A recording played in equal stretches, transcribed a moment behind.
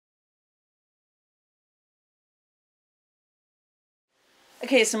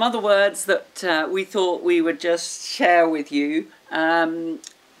Okay, some other words that we thought we would just share with you. In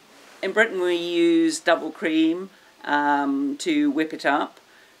Britain we use double cream to whip it up.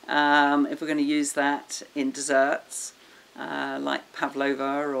 If we're going to use that in desserts, like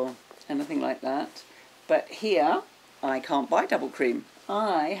pavlova or anything like that. But here, I can't buy double cream.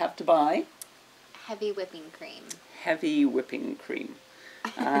 I have to buy heavy whipping cream. Heavy whipping cream.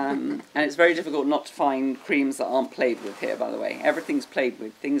 And it's very difficult not to find creams that aren't played with here, by the way. Everything's played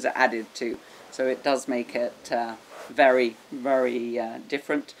with, things are added to, so it does make it very, very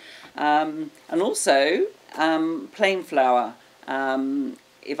different. And also, plain flour.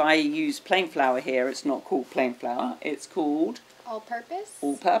 If I use plain flour here, it's not called plain flour, it's called all-purpose.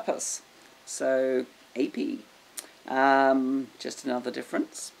 All-purpose. So, AP. Just another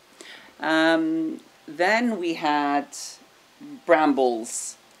difference. Then we had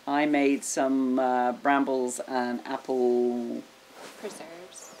brambles. I made some brambles and apple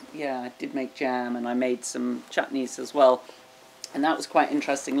preserves. Yeah, I did make jam, and I made some chutneys as well. And that was quite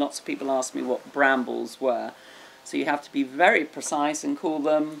interesting. Lots of people asked me what brambles were. So you have to be very precise and call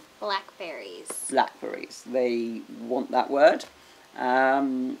them blackberries. Blackberries. They want that word.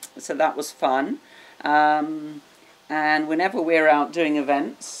 So that was fun. And whenever we're out doing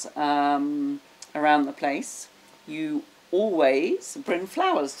events around the place, you always bring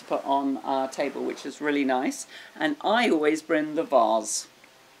flowers to put on our table, which is really nice. And I always bring the vase.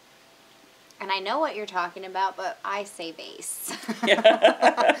 And I know what you're talking about, but I say vase.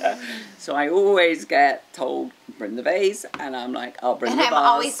 So I always get told, bring the vase, and I'm like, I'll bring the vase. And I'm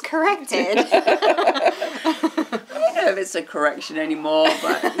always corrected. I don't know if it's a correction anymore,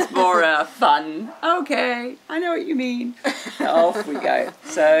 but it's more fun. Okay, I know what you mean. So off we go.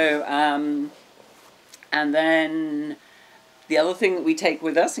 So, and then the other thing that we take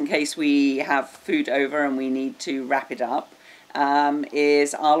with us in case we have food over and we need to wrap it up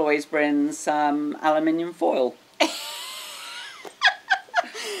is I'll always bring some aluminium foil.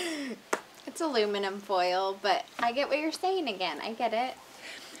 It's aluminum foil, but I get what you're saying again. I get it.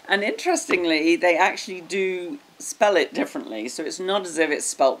 And interestingly, they actually do spell it differently. So it's not as if it's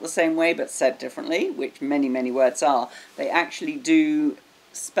spelt the same way but said differently, which many, many words are. They actually do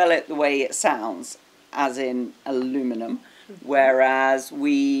spell it the way it sounds, as in aluminum, whereas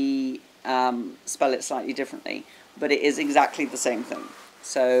we spell it slightly differently. But it is exactly the same thing.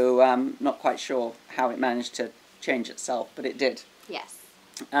 So not quite sure how it managed to change itself, but it did. Yes.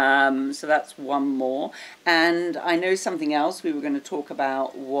 So that's one more. And I know something else we were going to talk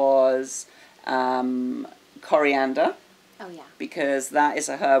about was coriander. Oh, yeah. Because that is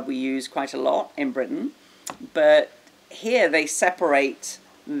a herb we use quite a lot in Britain. But here they separate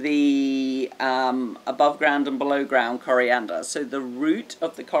the above ground and below ground coriander. So the root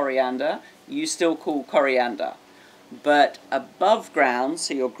of the coriander you still call coriander. But above ground,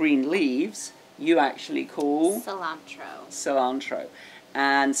 so your green leaves, you actually call cilantro. Cilantro.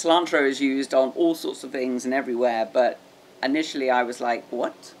 And cilantro is used on all sorts of things and everywhere, but initially I was like,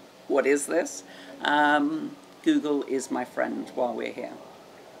 what? What is this? Google is my friend while we're here.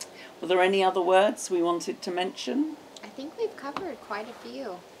 Were there any other words we wanted to mention? I think we've covered quite a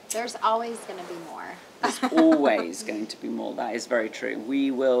few. There's always going to be more. There's always going to be more. That is very true.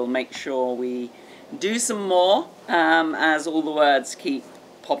 We will make sure we do some more as all the words keep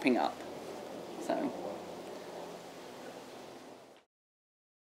popping up. So.